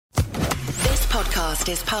podcast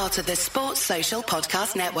is part of the Sports Social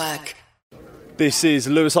Podcast Network. This is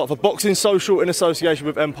Lewis Hart for Boxing Social in association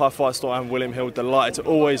with Empire Fight Store and William Hill. Delighted to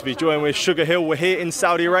always be joined with SugarHill. We're here in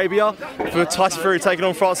Saudi Arabia for Tyson Fury taking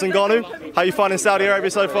on Francis Ngannou. How are you finding Saudi Arabia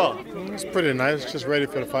so far? It's pretty nice, just ready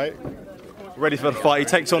for the fight. Ready for the fight. He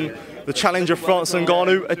takes on the challenger Francis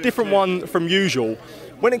Ngannou, a different one from usual.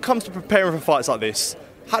 When it comes to preparing for fights like this,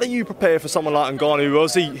 how do you prepare for someone like Ngannou?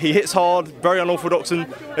 Obviously, he hits hard, very unorthodox, and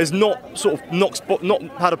has not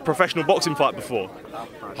had a professional boxing fight before.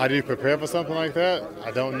 How do you prepare for something like that?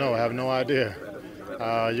 I don't know. I have no idea.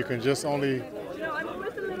 You can just only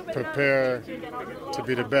prepare to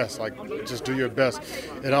be the best. Like, just do your best.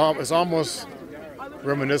 It's almost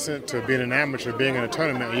reminiscent to being an amateur, being in a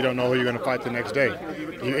tournament, and you don't know who you're going to fight the next day.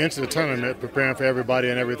 You enter the tournament preparing for everybody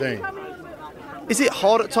and everything. Is it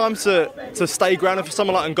hard at times to stay grounded for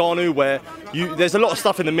someone like Ngannou, where there's a lot of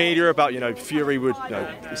stuff in the media about, Fury would,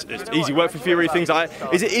 it's easy work for Fury, things like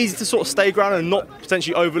that. Is it easy to sort of stay grounded and not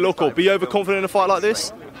potentially overlook or be overconfident in a fight like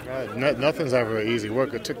this? Nothing's ever easy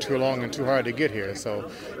work. It took too long and too hard to get here,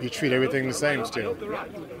 so you treat everything the same still.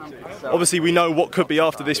 Obviously, we know what could be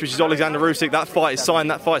after this, which is Oleksandr Usyk. That fight is signed.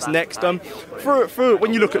 That fight's next. For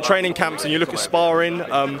when you look at training camps and you look at sparring.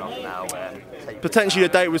 Potentially a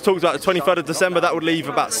date was talked about the 23rd of December. That would leave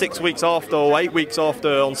about 6 weeks after or 8 weeks after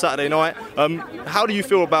on Saturday night. How do you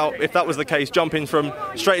feel about, if that was the case, jumping from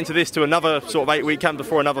straight into this to another sort of 8-week camp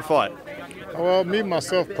before another fight? Well, me,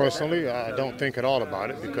 myself, personally, I don't think at all about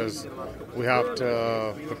it because we have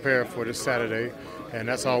to prepare for this Saturday, and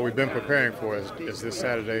that's all we've been preparing for is this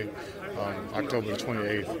Saturday, October the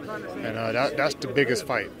 28th. And that's the biggest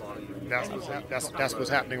fight. That's what's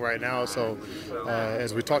happening right now. So,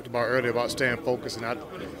 as we talked about earlier about staying focused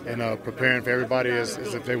and preparing for everybody as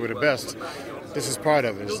if they were the best, this is part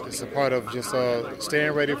of it. It's a part of just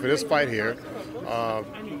staying ready for this fight here.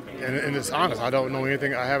 And it's honest, I don't know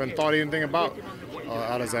anything. I haven't thought anything about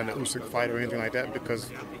Oleksandr Usyk fight or anything like that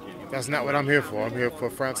because that's not what I'm here for. I'm here for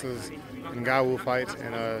Francis Ngannou fight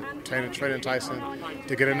and training Tyson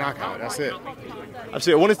to get a knockout. That's it.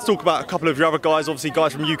 Absolutely. I wanted to talk about a couple of your other guys, obviously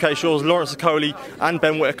guys from UK shores, Lawrence Okolie and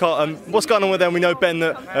Ben Whittaker. What's going on with them? We know Ben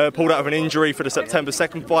that pulled out of an injury for the September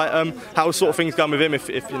 2nd fight. How sort of things going with him, if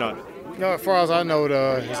you know? As far as I know,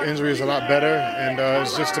 his injury is a lot better, and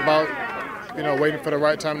it's just about waiting for the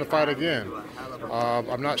right time to fight again.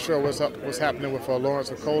 I'm not sure what's happening with Lawrence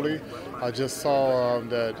Okolie. I just saw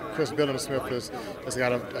that Chris Billingsmith has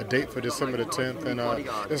got a date for December the 10th,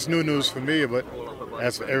 and it's new news for me, but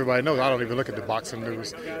as everybody knows, I don't even look at the boxing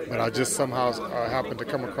news, but I just somehow happened to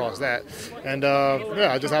come across that. And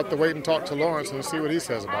I just have to wait and talk to Lawrence and see what he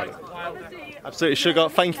says about it. Absolutely, Sugar.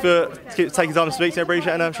 Thank you for taking time to speak to me. I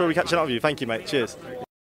appreciate it, and I'm sure we'll be catching up with you. Thank you, mate. Cheers.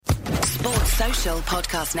 Sports Social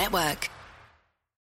Podcast Network.